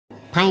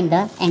Find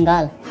the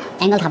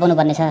angle थाहा पाउनु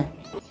पर्ने छ।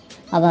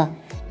 अब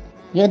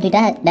यो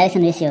दुईटा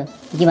direction ratio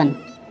given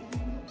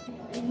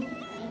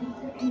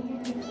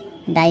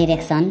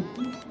direction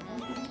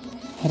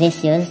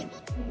ratios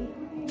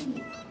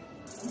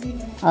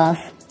of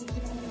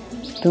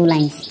two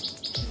lines.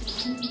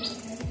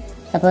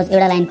 Suppose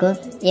एउटा लाइनको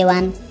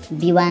A1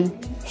 B1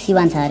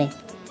 C1 छ अरे,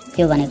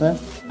 त्यो भनेको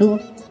 2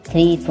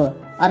 3 4,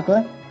 अर्को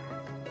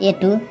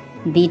A2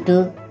 B2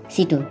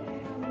 C2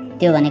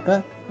 त्यो भनेको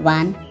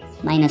 1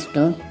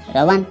 -2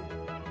 र 1,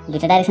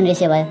 दुईटा डाइरेक्सन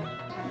रेशियो भयो।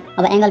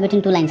 अब angle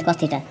between two lines cos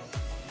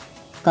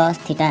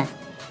theta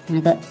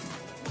भनेको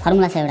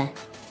फर्मुला छ एउटा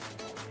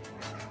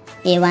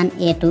A1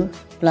 A2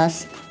 plus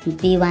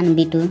B1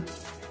 B2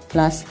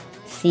 plus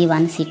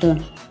C1 C2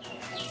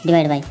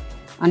 divide by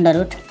under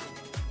route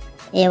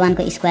A1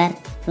 को स्क्वायर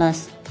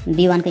प्लस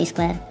B1 को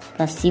स्क्वायर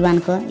प्लस C1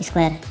 को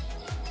स्क्वायर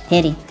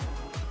फेरि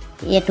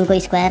A2 को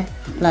स्क्वायर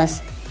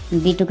प्लस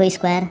B2 को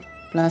square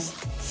plus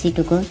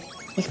C2 को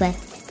स्क्वायर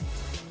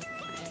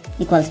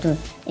इक्वल्स टू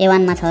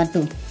A1 मा छ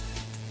 2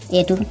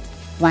 A2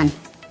 1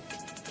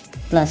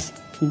 plus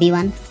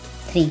B1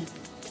 3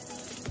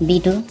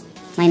 B2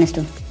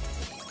 -2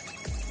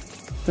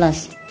 plus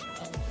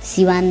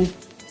C1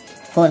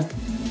 4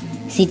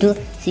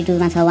 C2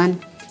 मा छ 1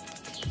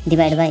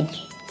 divide by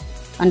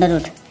under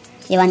route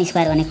A1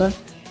 square भनेको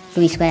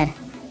 2 स्क्वायर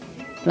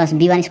प्लस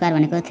B1 स्क्वायर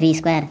भनेको 3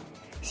 square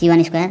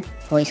C1 square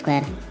 4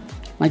 square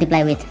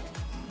multiply with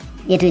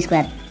A2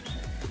 square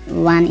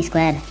 1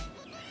 square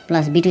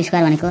plus B2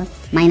 square भनेको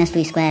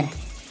 -2 square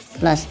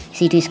plus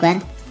C2 square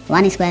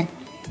 1 square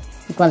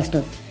equals two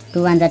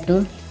 2 1 2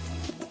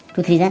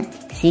 2 3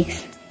 6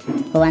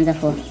 4 1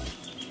 4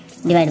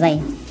 divide by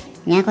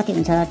यहाँ कति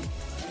हुन्छ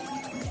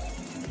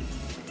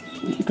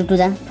 2 2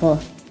 4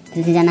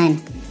 3 3 9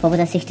 4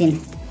 4 16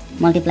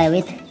 multiply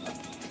with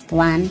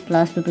 1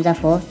 plus 2 2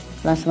 4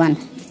 plus 1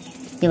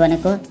 त्यो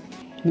भनेको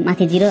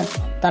माथि 0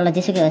 तल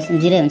जेसुकै होस्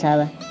 0 हुन्छ।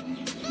 अब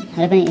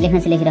र पनि लेख्न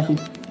चाहिँ लेखिराखौँ,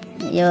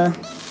 यो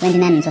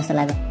 29 हुन्छ जस्तो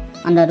लाग्यो।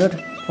 Under route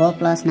 4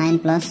 plus 9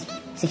 plus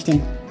 16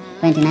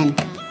 29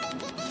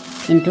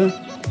 into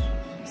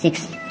 6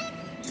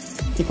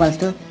 equals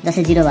two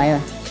जस्तै 0 भयो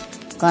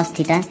cos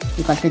theta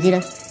equals two 0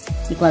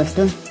 equals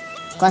two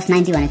cos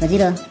 90 भनेको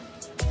 0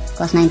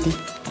 cos 90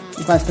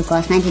 equals two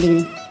cos 90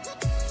 degree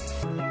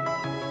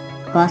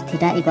cos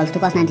theta equals two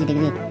cos 90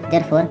 degree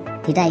therefore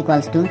theta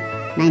equals two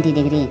 90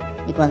 degree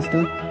equals two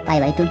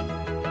π/2।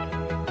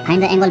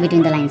 Find the angle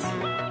between the lines.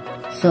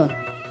 So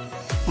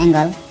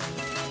angle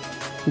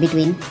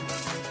between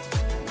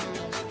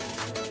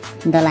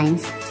the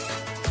lines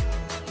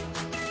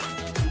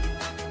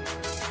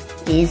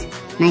is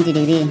 90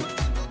 degree।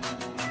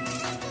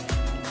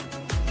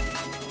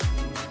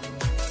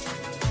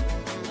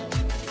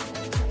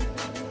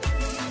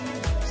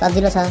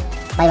 सजिलो छ,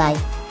 by by.